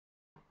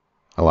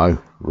Hello,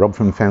 Rob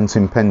from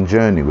Fountain Pen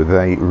Journey with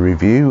a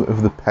review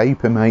of the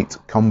PaperMate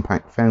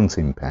Compact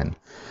Fountain Pen.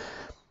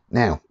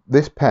 Now,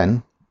 this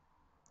pen,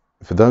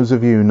 for those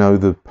of you who know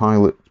the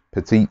Pilot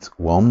Petit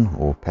one,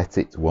 or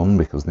Petit one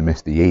because they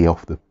missed the E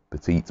off the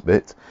Petit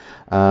bit,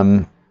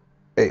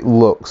 it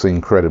looks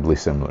incredibly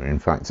similar. In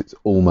fact, it's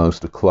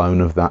almost a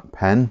clone of that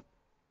pen.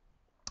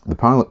 The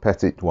Pilot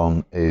Petit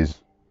one is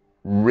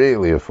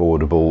really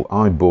affordable.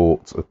 I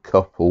bought a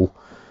couple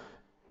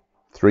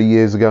 3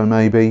 years ago,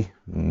 maybe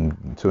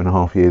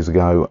 2.5 years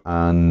ago,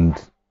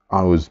 and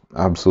I was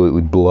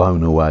absolutely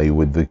blown away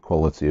with the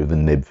quality of the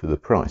nib for the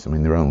price. I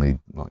mean, they're only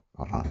like,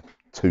 I don't know,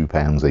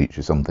 £2 each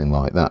or something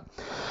like that.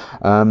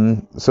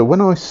 So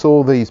when I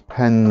saw these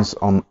pens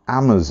on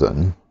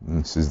Amazon,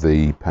 this is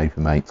the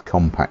PaperMate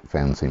Compact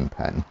Fountain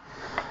Pen,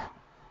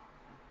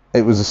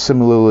 it was a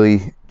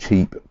similarly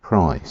cheap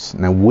price.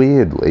 Now,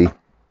 weirdly,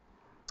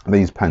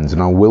 these pens,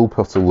 and I will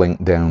put a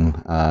link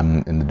down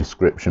in the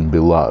description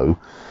below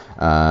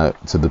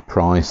to the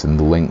price and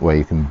the link where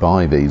you can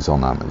buy these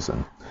on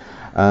Amazon,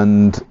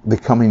 and they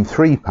come in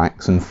 3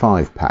 packs and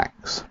 5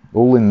 packs,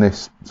 all in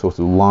this sort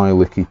of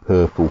lilac-y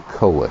purple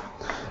colour.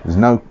 There's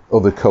no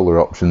other colour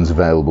options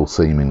available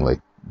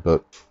seemingly,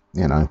 but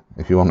you know,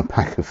 if you want a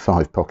pack of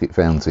 5 pocket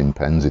fountain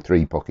pens or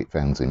 3 pocket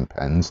fountain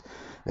pens,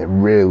 they're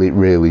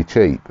really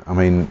cheap. I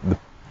mean, the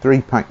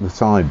 3-pack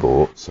that I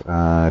bought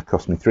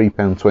cost me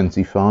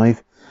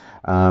 £3.25,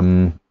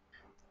 and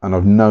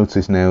I've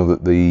noticed now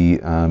that the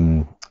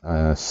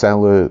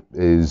seller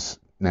is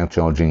now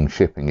charging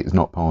shipping. It's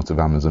not part of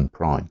Amazon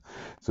Prime,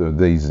 so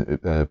these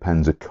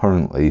pens are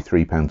currently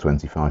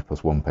 £3.25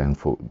 plus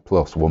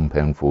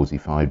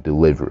 £1.45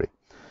 delivery,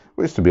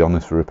 which, to be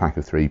honest, for a pack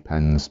of 3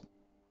 pens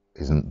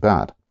isn't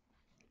bad.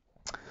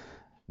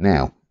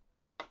 Now,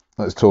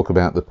 let's talk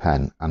about the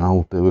pen, and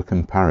I'll do a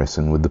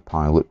comparison with the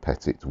Pilot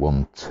Petit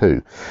one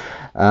too.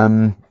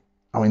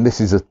 I mean,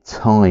 this is a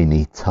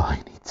tiny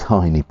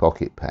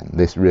pocket pen.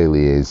 This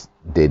really is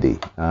diddy.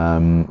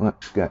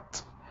 Let's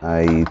get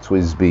a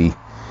TWSBI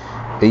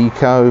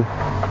Eco.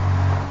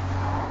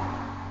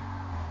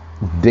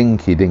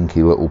 Dinky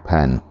little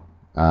pen.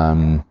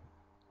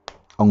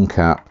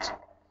 Uncapped.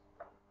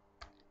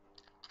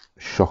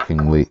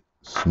 Shockingly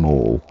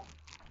small.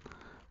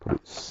 Put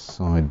it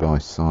side by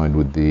side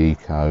with the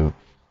Eco.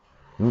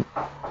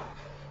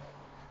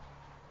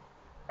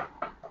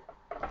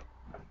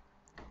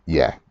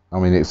 Yeah, I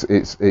mean, it's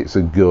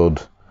a good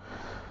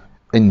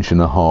 1.5 inches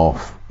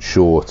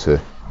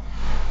shorter.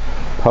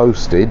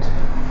 Posted,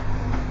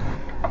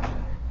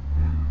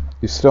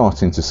 you're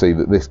starting to see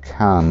that this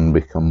can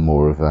become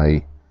more of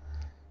a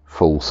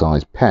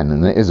full-size pen,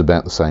 and it is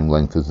about the same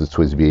length as the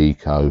TWSBI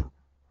Eco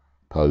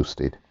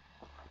posted.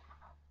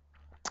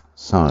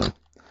 So,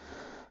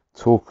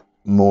 talk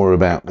more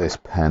about this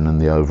pen and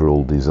the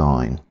overall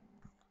design,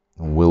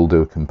 and we'll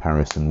do a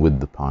comparison with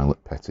the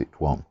Pilot Petit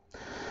one.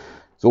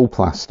 It's all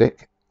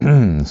plastic,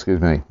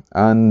 excuse me,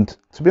 and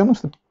to be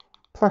honest, the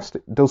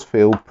plastic does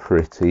feel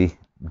pretty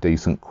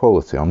decent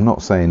quality. I'm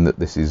not saying that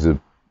this is a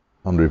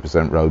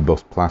 100%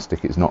 robust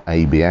plastic. It's not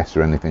ABS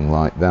or anything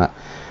like that.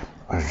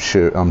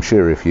 I'm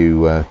sure if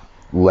you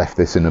left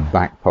this in a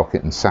back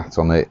pocket and sat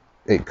on it,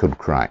 it could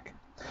crack.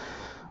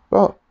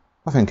 But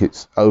I think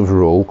it's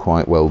overall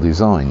quite well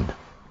designed.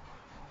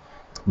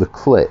 The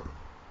clip,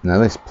 now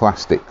this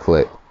plastic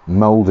clip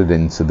molded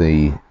into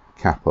the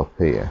cap up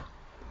here,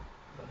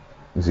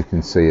 as you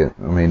can see it,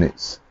 I mean,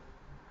 it's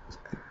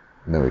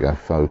there we go,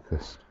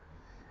 focused.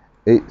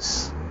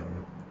 It's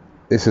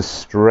a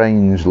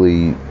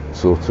strangely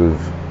sort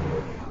of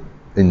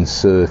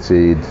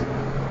inserted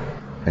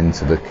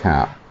into the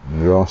cap.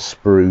 There are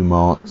sprue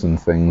marks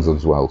and things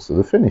as well, so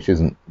the finish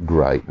isn't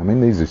great. I mean,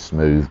 these are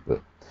smooth,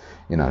 but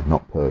you know,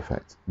 not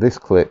perfect. This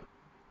clip,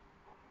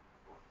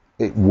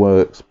 it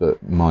works,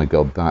 but my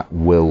god, that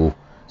will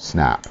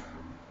snap.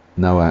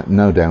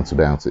 No doubt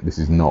about it. This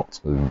is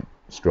not a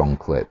strong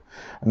clip,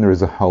 and there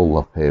is a hole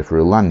up here for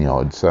a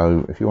lanyard,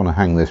 so if you want to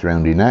hang this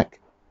around your neck,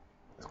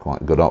 it's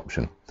quite a good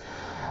option.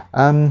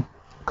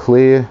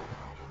 Clear,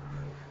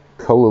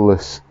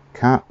 colourless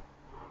cap.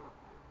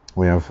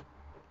 We have,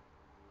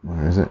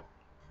 where is it?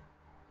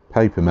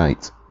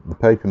 PaperMate. The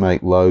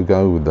PaperMate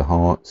logo with the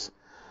hearts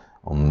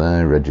on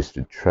there,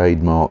 registered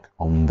trademark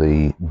on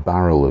the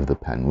barrel of the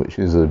pen, which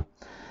is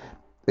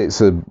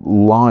it's a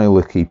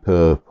lilac-y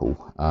purple,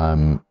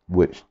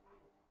 which,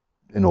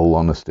 in all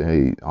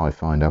honesty, I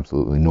find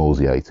absolutely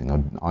nauseating.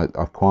 I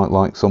quite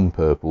like some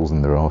purples,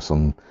 and there are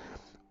some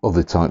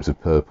other types of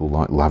purple,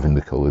 like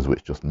lavender colours,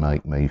 which just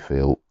make me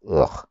feel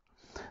ugh.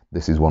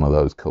 This is one of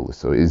those colours,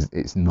 so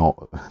it's not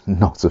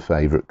a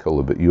favourite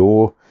colour, but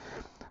your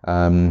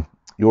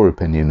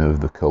opinion of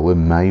the colour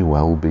may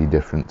well be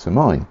different to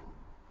mine.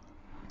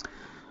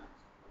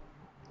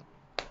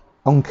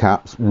 On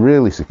caps,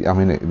 really secure. I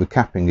mean, the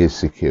capping is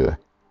secure.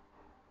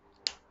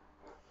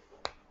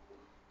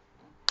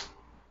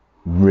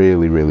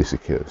 Really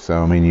secure.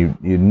 So I mean,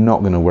 you're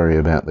not going to worry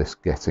about this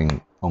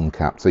getting on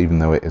caps, even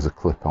though it is a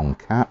clip-on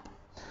cap.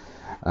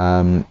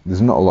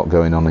 There's not a lot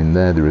going on in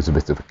there. There is a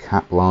bit of a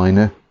cap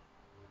liner.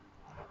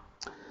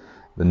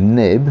 The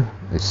nib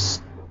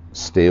is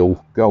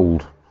steel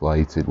gold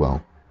plated,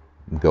 well,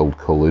 gold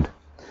coloured,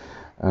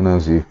 and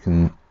as you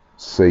can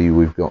see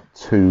we've got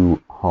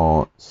 2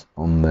 hearts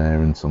on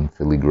there and some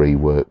filigree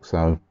work,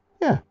 so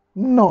yeah,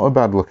 not a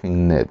bad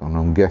looking nib. And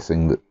I'm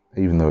guessing that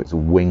even though it's a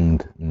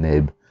winged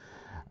nib,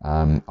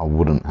 I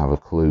wouldn't have a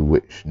clue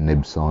which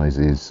nib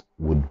sizes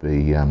would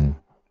be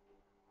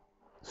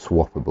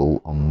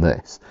swappable on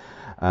this,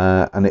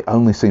 and it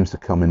only seems to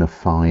come in a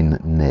fine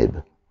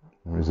nib.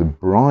 There is a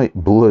bright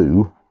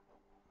blue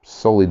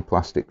solid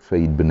plastic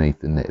feed beneath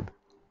the nib.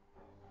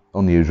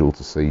 Unusual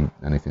to see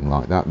anything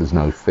like that. There's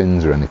no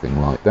fins or anything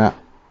like that.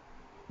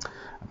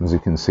 As you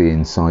can see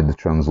inside the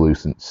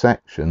translucent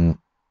section,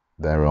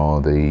 there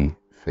are the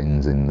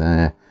fins in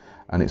there,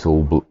 and it's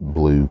all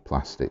blue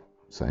plastic,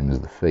 same as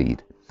the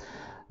feed.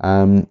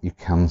 You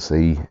can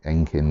see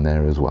ink in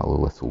there as well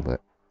a little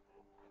bit.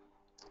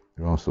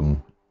 There are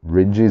some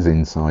ridges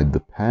inside the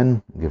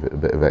pen, give it a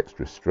bit of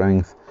extra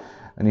strength,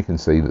 and you can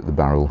see that the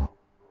barrel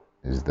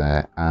is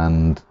there.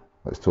 And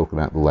let's talk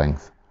about the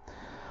length.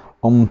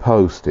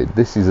 Unposted,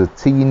 this is a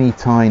teeny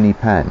tiny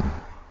pen,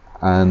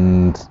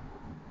 and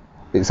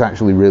it's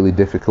actually really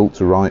difficult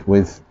to write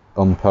with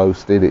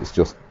unposted. It's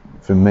just,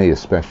 for me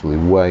especially,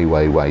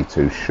 way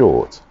too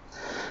short.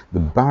 The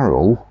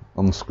barrel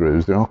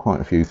unscrews, there are quite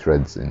a few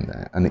threads in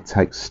there, and it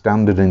takes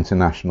standard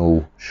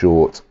international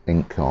short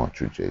ink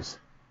cartridges,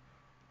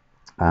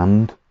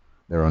 and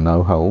there are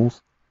no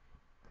holes.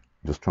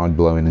 Just tried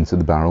blowing into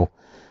the barrel.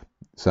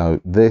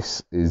 So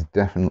this is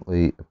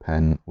definitely a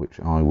pen which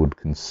I would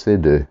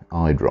consider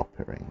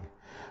eyedroppering.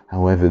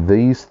 However,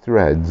 these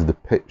threads, the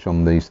pitch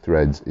on these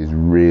threads is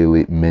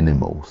really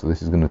minimal, so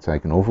this is going to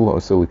take an awful lot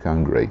of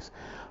silicone grease,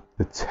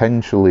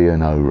 potentially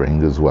an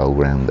O-ring as well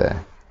around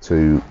there,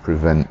 to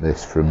prevent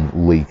this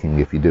from leaking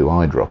if you do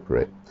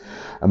eyedropper it.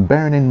 And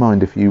bearing in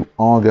mind, if you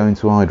are going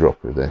to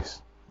eyedropper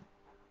this,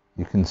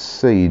 you can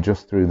see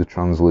just through the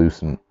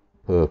translucent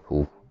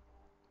purple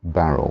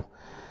barrel,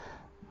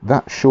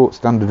 that short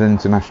standard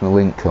international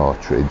ink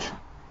cartridge,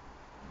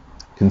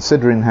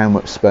 considering how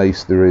much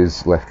space there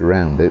is left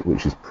around it,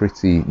 which is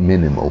pretty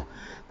minimal,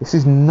 this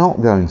is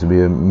not going to be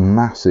a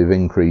massive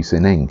increase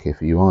in ink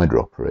if you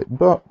eyedropper it,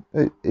 but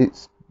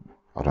it's,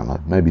 I don't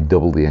know, maybe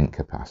double the ink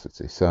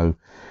capacity. So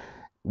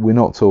we're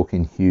not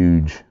talking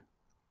huge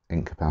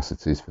ink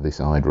capacities for this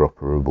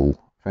eyedropperable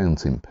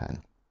fountain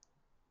pen.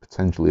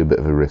 Potentially a bit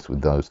of a risk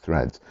with those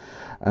threads.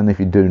 And if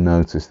you do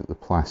notice that the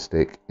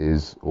plastic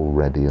is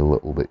already a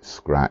little bit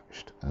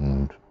scratched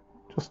and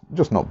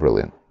just not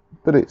brilliant,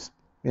 but it's,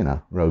 you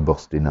know,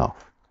 robust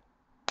enough.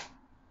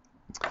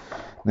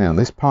 Now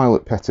this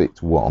Pilot Petit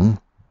 1,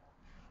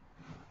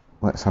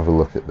 let's have a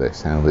look at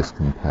this, how this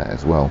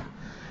compares. Well,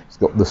 it's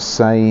got the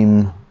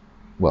same,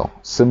 well,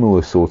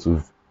 similar sort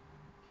of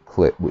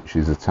clip which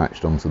is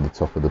attached onto the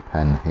top of the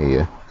pen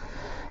here.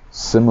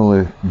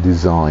 Similar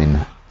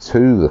design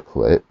to the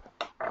clip.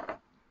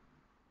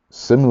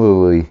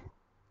 Similarly,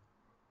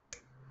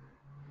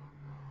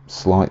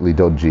 slightly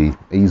dodgy,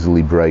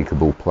 easily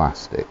breakable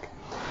plastic.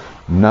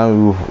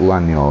 No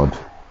lanyard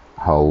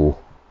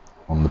hole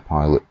on the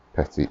Pilot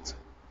Petit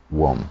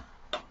 1.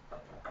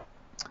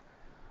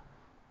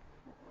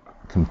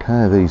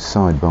 Compare these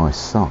side by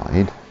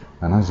side,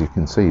 and as you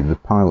can see, the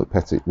Pilot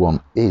Petit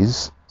 1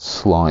 is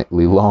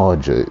slightly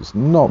larger. It's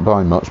not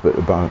by much, but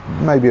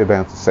maybe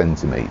about a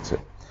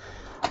centimetre.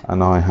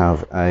 And I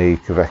have a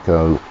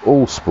Kaweco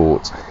All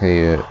Sport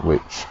here,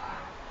 which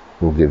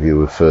will give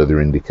you a further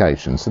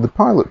indication. So the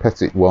Pilot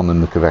Petit 1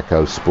 and the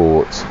Kaweco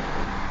Sport,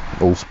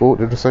 All Sport,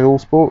 did I say All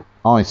Sport?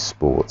 Ice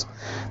Sport.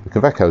 The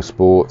Kaweco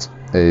Sport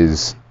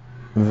is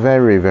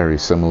very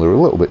similar, a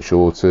little bit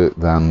shorter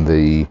than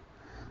the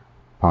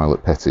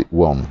Pilot Petit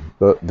 1,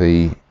 but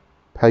the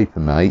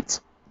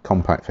PaperMate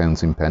Compact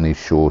Fountain Pen is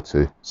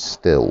shorter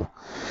still.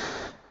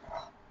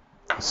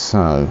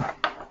 So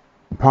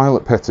the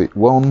Pilot Petit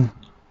 1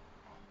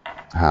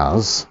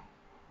 has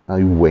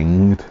a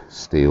winged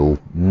steel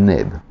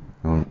nib.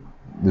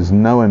 There's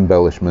no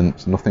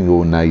embellishments, nothing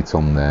ornate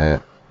on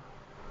there,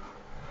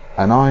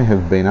 and I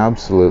have been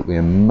absolutely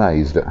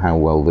amazed at how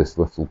well this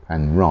little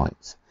pen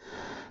writes.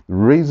 The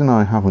reason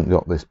I haven't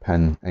got this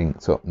pen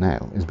inked up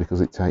now is because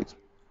it takes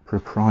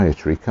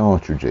proprietary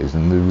cartridges,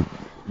 and they're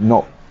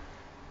not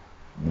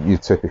your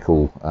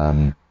typical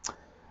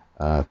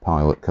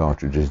Pilot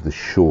cartridges, the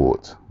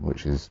short,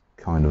 which is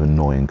kind of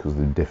annoying because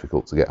they're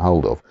difficult to get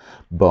hold of.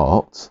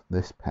 But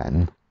this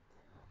pen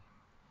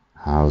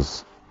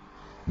has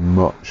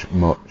much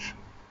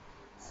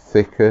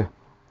thicker,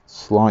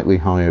 slightly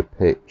higher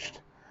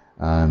pitched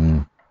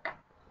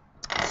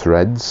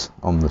threads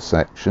on the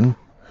section.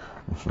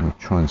 I'm just going to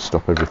try and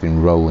stop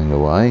everything rolling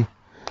away.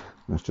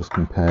 Let's just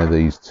compare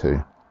these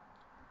two.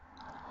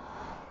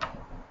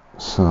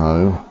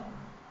 So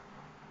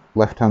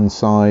left hand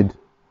side,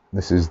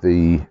 this is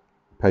the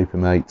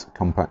PaperMate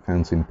Compact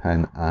Fountain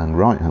Pen, and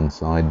right hand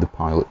side the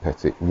Pilot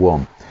Petit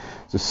 1.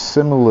 It's a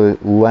similar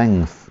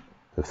length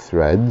of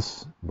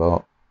threads,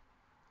 but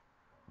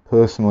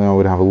personally I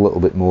would have a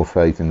little bit more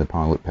faith in the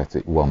Pilot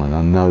Petit one, and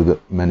I know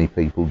that many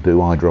people do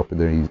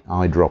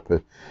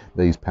eyedropper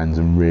these pens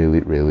and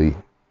really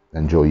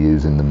enjoy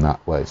using them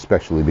that way,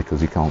 especially because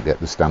you can't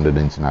get the standard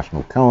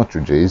international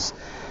cartridges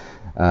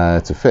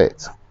to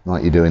fit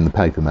like you do in the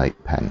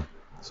PaperMate pen.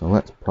 So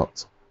let's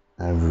put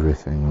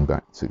everything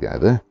back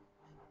together.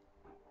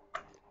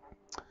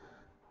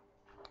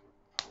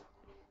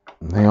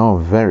 They are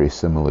very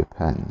similar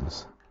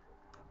pens.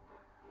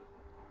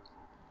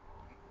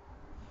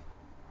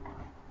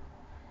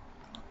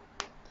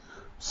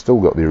 Still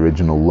got the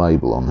original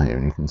label on here,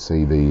 and you can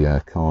see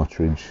the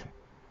cartridge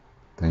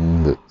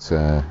thing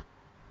that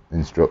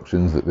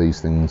instructions that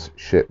these things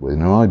ship with.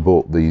 Now I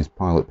bought these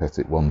Pilot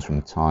Petit ones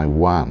from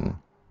Taiwan,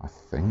 I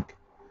think,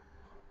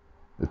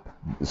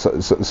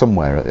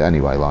 somewhere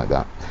anyway like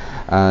that,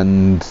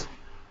 and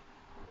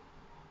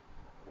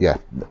yeah,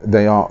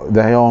 they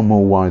are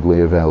more widely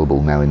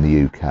available now in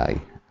the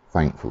UK,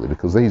 thankfully,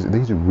 because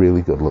these are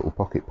really good little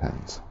pocket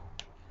pens.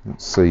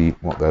 Let's see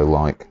what they're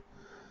like.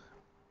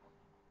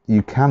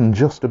 You can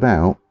just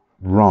about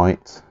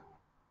write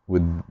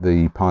with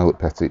the Pilot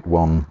Petit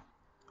one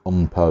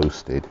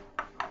unposted,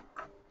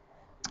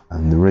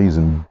 and the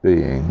reason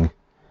being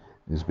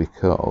is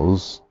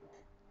because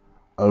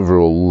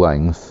overall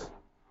length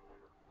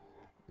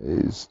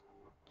is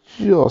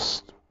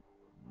just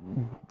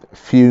a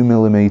few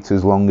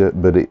millimeters longer,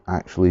 but it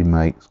actually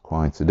makes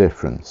quite a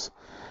difference.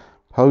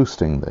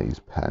 Posting these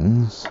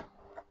pens,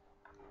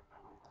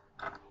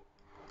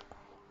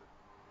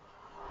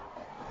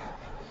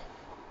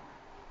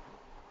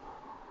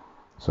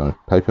 so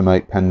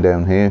PaperMate pen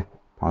down here,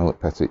 Pilot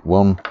Petit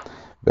one,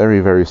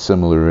 very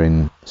similar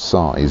in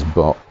size,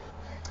 but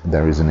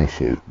there is an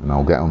issue, and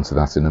I'll get onto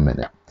that in a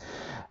minute.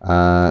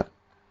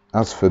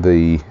 As for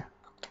the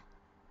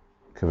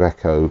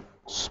Kaweco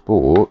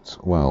Sport,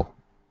 well,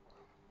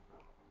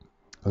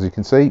 as you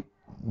can see, a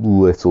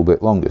little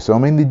bit longer. So I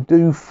mean, they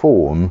do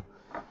form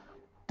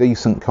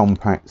decent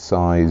compact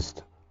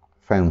sized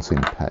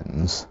fountain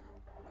pens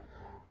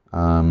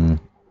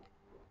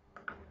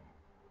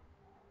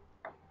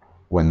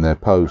when they're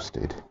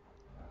posted.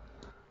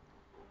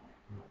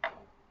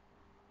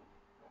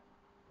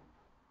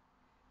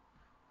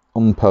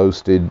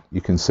 Unposted,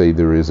 you can see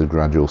there is a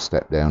gradual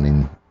step down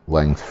in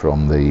length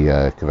from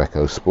the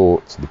Kaweco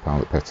Sport to the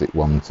Pilot Petit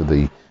one to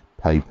the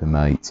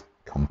PaperMate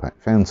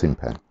Compact Fountain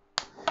Pen.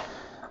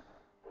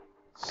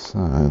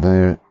 So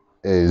there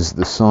is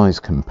the size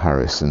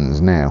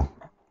comparisons. Now,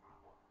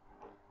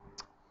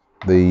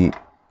 the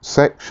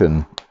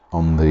section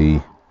on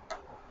the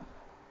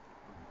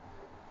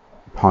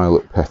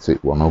Pilot Petit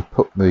one, I'll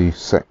put the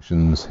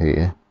sections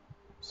here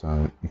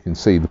so you can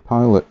see the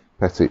Pilot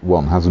Petit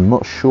one has a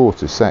much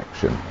shorter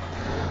section,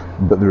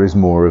 but there is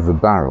more of a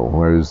barrel,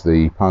 whereas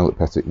the Pilot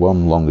Petit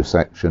one, longer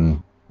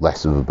section,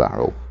 less of a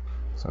barrel.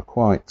 So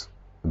quite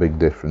a big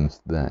difference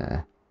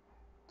there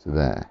to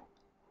there,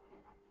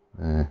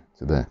 there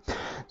to there.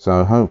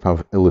 So I hope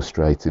I've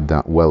illustrated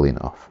that well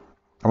enough.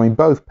 I mean,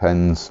 both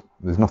pens,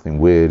 there's nothing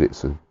weird.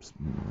 It's a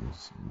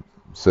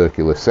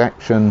circular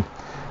section,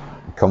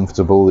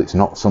 comfortable. It's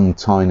not some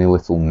tiny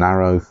little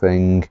narrow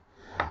thing,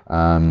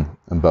 and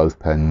both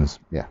pens,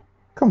 yeah,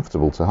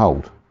 comfortable to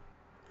hold.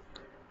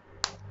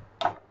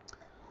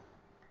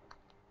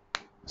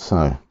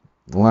 So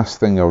the last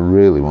thing I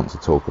really want to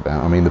talk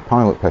about, I mean, the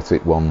Pilot Petit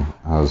one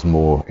has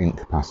more ink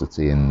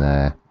capacity in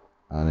there,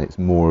 and it's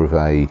more of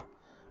a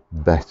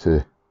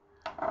better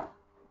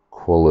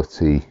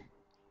quality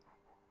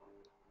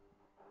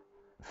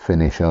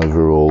finish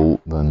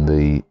overall than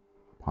the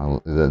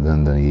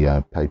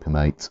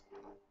PaperMate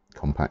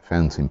Compact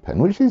Fountain Pen,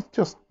 which is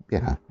just, you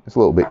know, it's a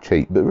little bit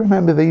cheap. But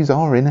remember, these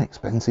are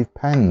inexpensive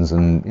pens,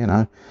 and you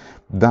know,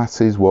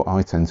 that is what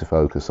I tend to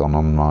focus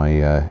on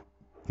my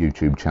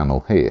YouTube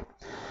channel here.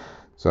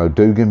 So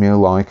do give me a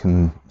like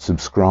and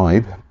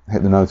subscribe.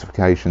 Hit the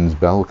notifications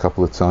bell a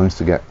couple of times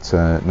to get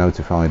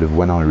notified of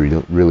when I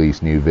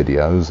release new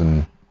videos,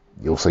 and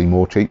you'll see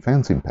more cheap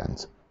fountain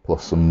pens,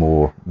 plus some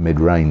more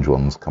mid-range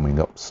ones coming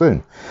up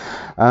soon.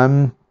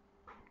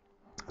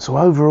 So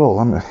overall,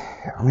 I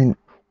mean,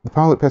 the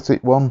Pilot Petit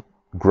one,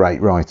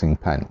 great writing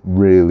pen,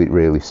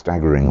 really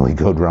staggeringly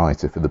good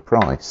writer for the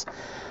price.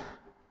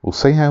 We'll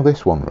see how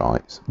this one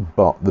writes,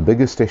 but the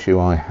biggest issue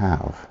I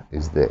have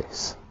is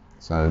this.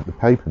 So the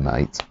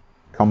PaperMate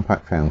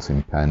Compact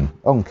Fountain Pen,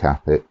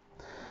 uncap it,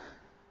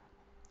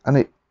 and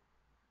it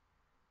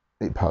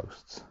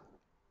posts,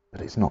 but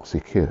it's not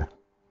secure.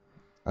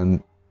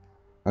 And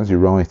as you're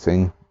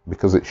writing,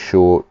 because it's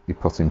short, you're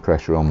putting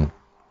pressure on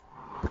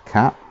the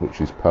cap,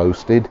 which is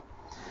posted,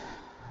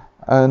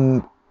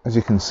 and as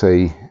you can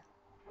see,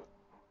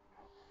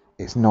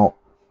 it's not,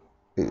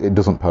 it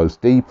doesn't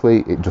post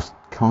deeply, it just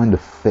kind of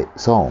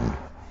fits on.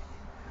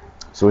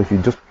 So if you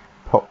just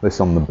pop this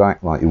on the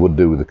back like you would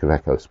do with the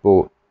Kaweco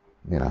Sport,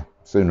 you know,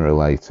 sooner or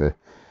later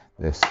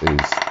this is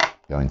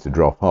going to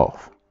drop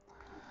off.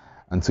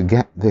 And to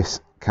get this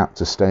cap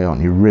to stay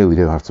on, you really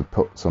do have to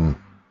put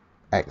some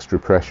extra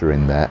pressure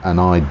in there, and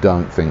I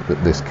don't think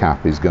that this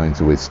cap is going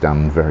to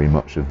withstand very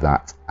much of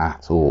that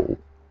at all.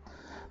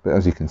 But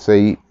as you can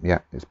see, yeah,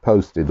 it's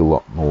posted a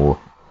lot more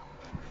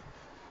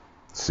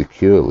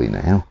securely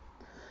now.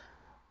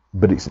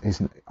 But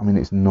I mean,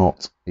 it's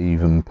not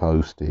even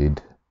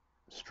posted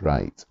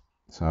straight,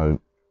 so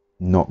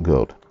not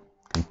good.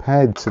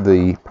 Compared to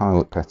the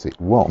Pilot Petit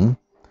 1,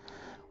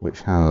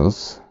 which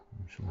has,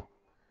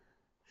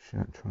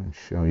 try and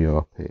show you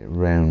up here,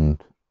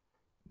 around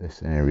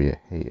this area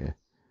here,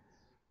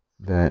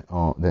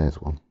 there's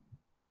one.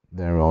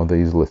 There are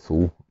these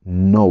little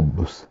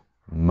nubs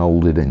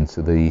moulded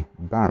into the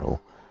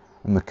barrel,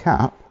 and the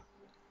cap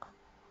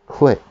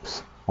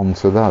clips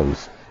onto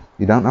those.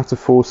 You don't have to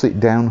force it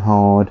down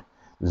hard.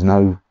 There's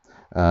no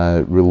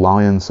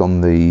reliance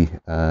on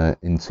the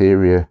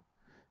interior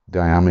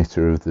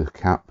diameter of the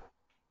cap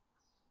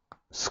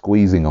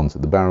squeezing onto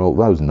the barrel.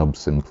 Those nubs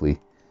simply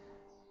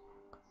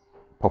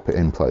pop it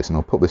in place, and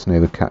I'll put this near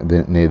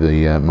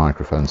the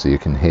microphone so you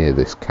can hear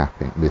this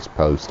capping, this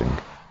posting.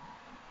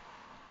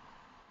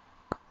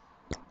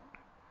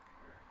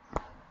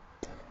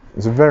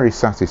 It's a very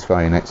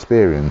satisfying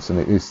experience, and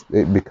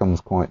it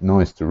becomes quite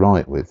nice to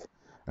write with,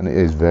 and it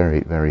is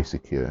very, very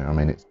secure. I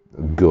mean, it's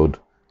a good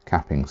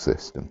capping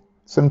system.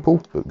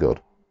 Simple, but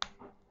good.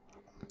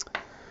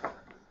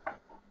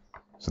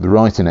 So the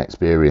writing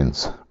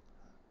experience.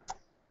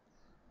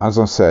 As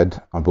I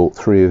said, I bought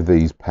 3 of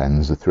these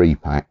pens, a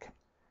 3-pack.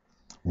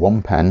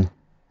 One pen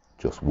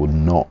just would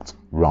not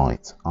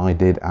write. I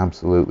did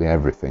absolutely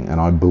everything,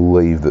 and I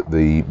believe that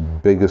the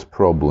biggest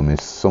problem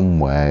is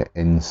somewhere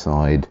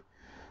inside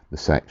the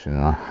section,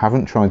 and I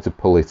haven't tried to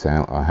pull it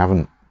out. I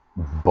haven't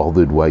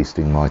bothered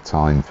wasting my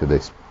time for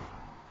this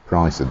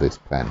price of this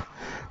pen.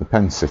 The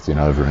pen's sitting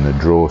over in a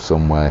drawer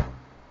somewhere,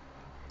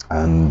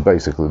 and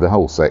basically the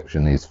whole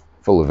section is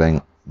full of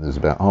ink. There's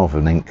about half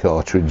an ink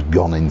cartridge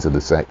gone into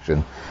the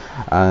section,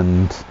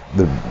 and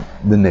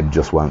the nib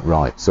just won't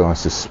write. So I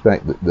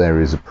suspect that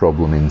there is a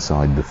problem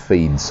inside the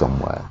feed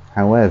somewhere.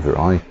 However,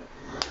 I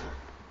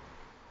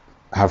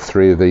have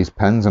 3 of these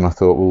pens, and I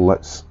thought, well,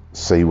 let's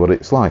see what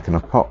it's like, and I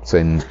popped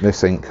in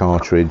this ink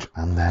cartridge,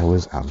 and there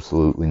was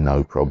absolutely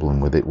no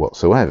problem with it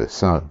whatsoever.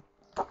 So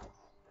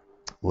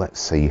let's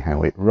see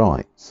how it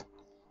writes.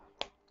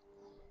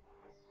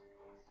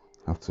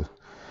 I have to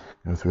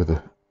go through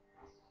the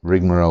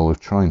rigmarole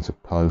of trying to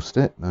post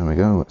it. There we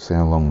go. Let's see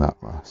how long that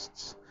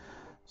lasts.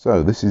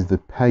 So this is the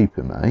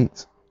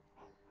PaperMate.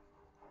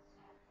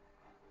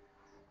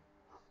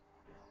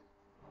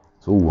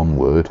 It's all one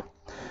word.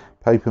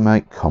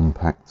 PaperMate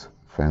Compact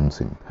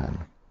Fountain Pen.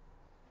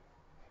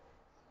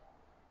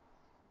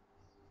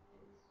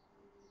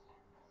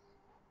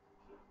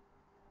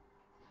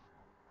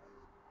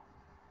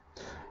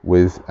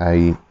 With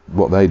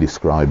what they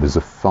describe as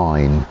a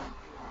fine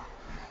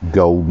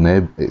gold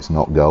nib. It's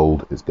not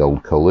gold, it's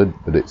gold coloured,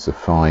 but it's a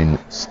fine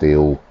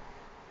steel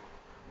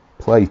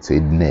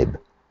plated nib.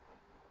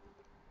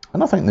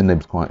 And I think the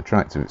nib's quite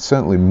attractive. It's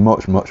certainly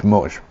much, much,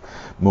 much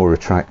more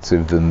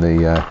attractive than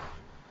the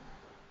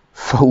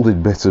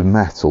folded bit of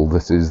metal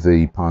that is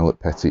the Pilot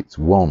Petit's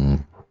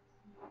 1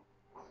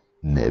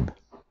 nib.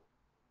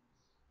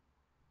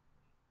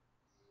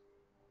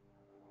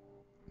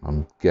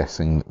 I'm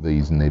guessing that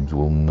these nibs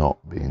will not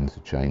be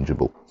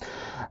interchangeable.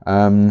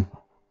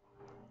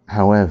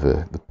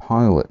 However, the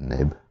Pilot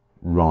nib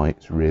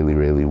writes really,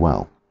 really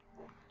well.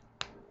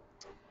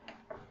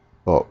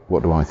 But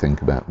what do I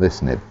think about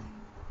this nib?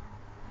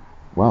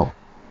 Well,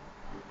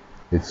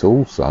 it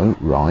also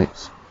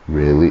writes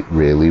really,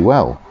 really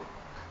well.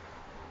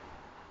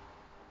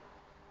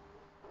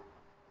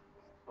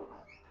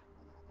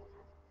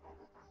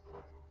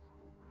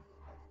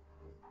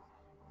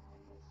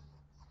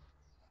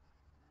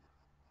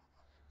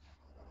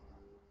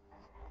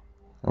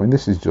 I mean,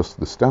 this is just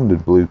the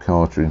standard blue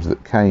cartridge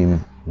that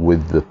came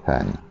with the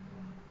pen.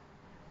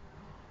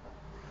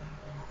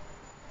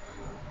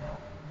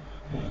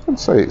 I'd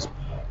say it's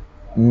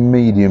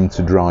medium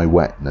to dry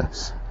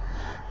wetness,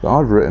 but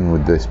I've written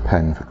with this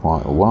pen for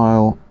quite a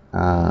while,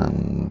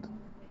 and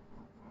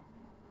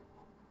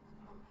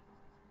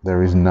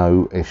there is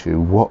no issue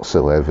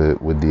whatsoever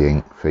with the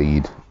ink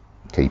feed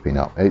keeping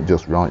up. It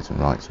just writes and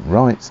writes and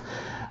writes.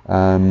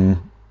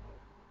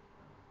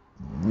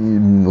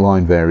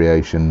 Line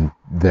variation,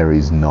 there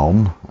is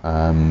none.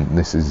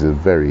 This is a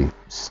very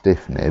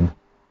stiff nib,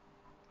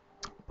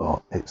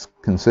 but it's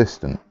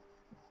consistent.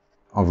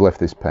 I've left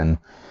this pen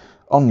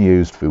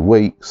unused for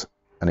weeks,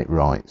 and it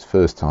writes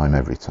first time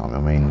every time. I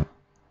mean,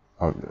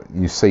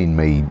 you've seen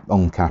me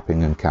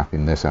uncapping and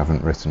capping this. I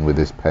haven't written with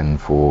this pen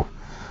for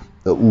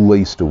at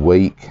least a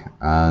week,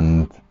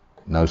 and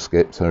no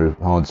skips or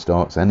hard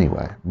starts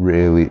anywhere.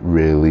 Really,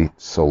 really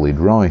solid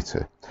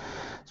writer.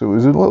 So it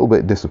was a little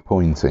bit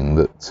disappointing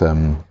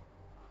that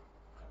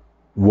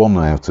 1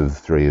 out of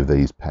 3 of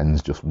these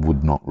pens just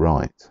would not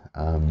write.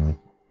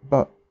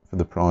 But for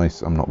the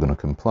price, I'm not going to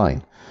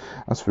complain.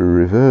 As for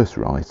reverse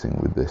writing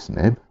with this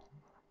nib,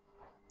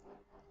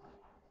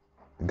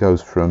 it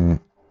goes from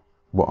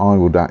what I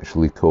would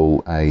actually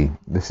call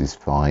this is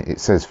fine. It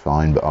says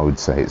fine, but I would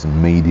say it's a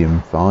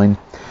medium fine.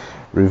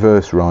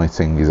 Reverse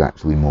writing is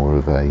actually more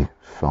of a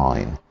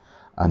fine.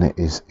 and it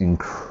is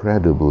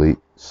incredibly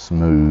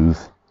smooth,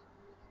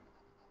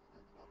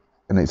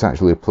 and it's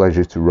actually a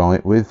pleasure to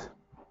write with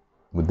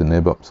the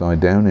nib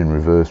upside down in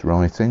reverse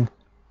writing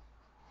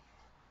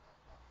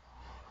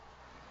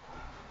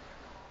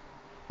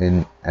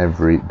in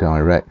every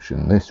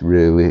direction. This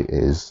really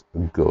is a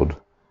good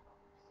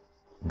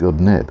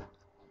nib.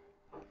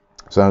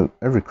 So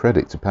every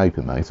credit to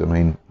PaperMate. I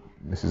mean,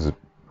 this is a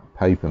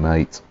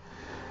PaperMate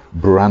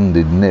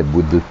branded nib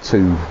with the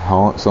 2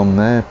 hearts on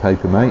there,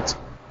 PaperMate.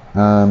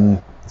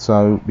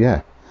 So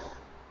yeah,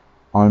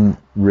 I'm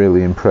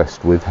really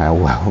impressed with how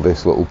well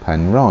this little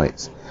pen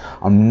writes.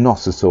 I'm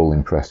not at all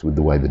impressed with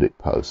the way that it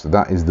posts. So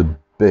that is the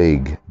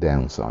big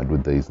downside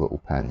with these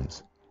little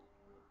pens.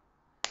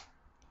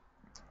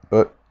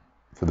 But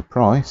for the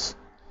price,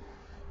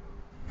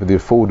 for the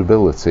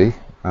affordability,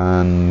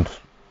 and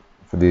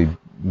for the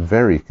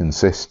very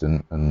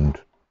consistent and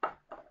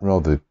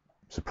rather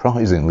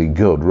surprisingly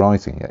good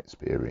writing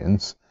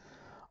experience,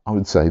 I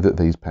would say that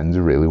these pens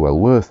are really well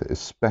worth it,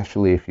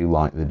 especially if you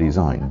like the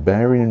design.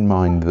 Bearing in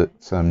mind that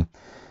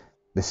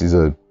this is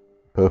a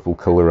purple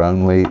colour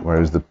only,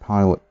 whereas the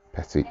Pilot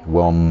Petit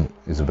one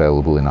is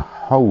available in a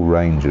whole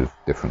range of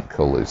different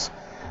colours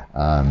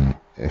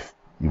if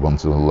you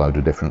want a load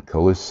of different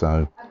colours.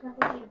 So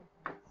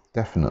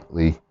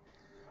definitely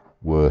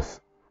worth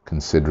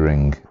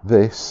considering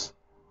this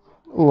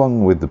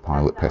along with the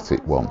Pilot Petit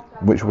one.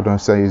 Which would I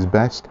say is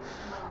best?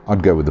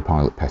 I'd go with the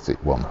Pilot Petit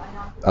one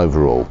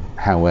overall.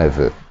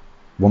 However,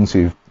 once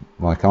you've,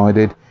 like I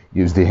did,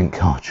 used the ink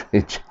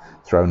cartridge,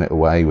 thrown it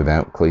away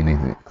without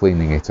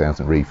cleaning it out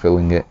and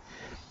refilling it,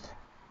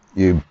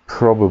 you're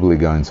probably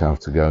going to have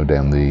to go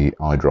down the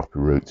eyedropper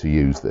route to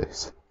use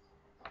this.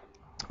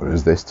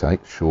 Whereas this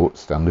takes short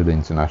standard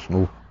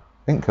international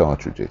ink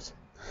cartridges.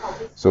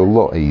 So a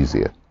lot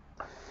easier.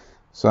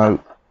 So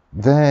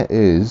there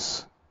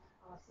is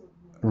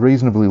a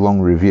reasonably long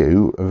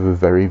review of a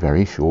very,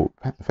 very short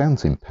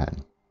fountain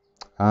pen.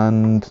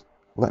 And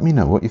let me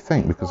know what you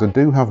think, because I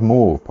do have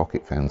more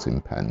pocket fountain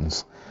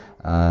pens.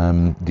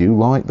 Do you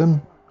like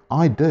them?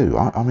 I do.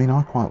 I mean,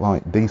 I quite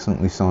like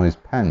decently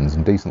sized pens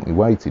and decently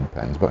weighted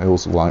pens, but I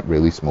also like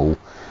really small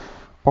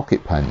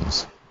pocket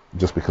pens,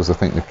 just because I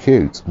think they're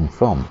cute and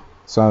fun.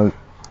 So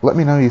let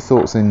me know your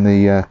thoughts in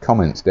the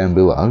comments down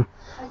below.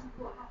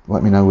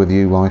 Let me know whether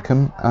you like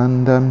them,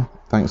 and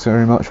thanks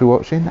very much for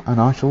watching, and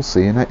I shall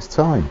see you next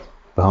time.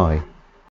 Bye.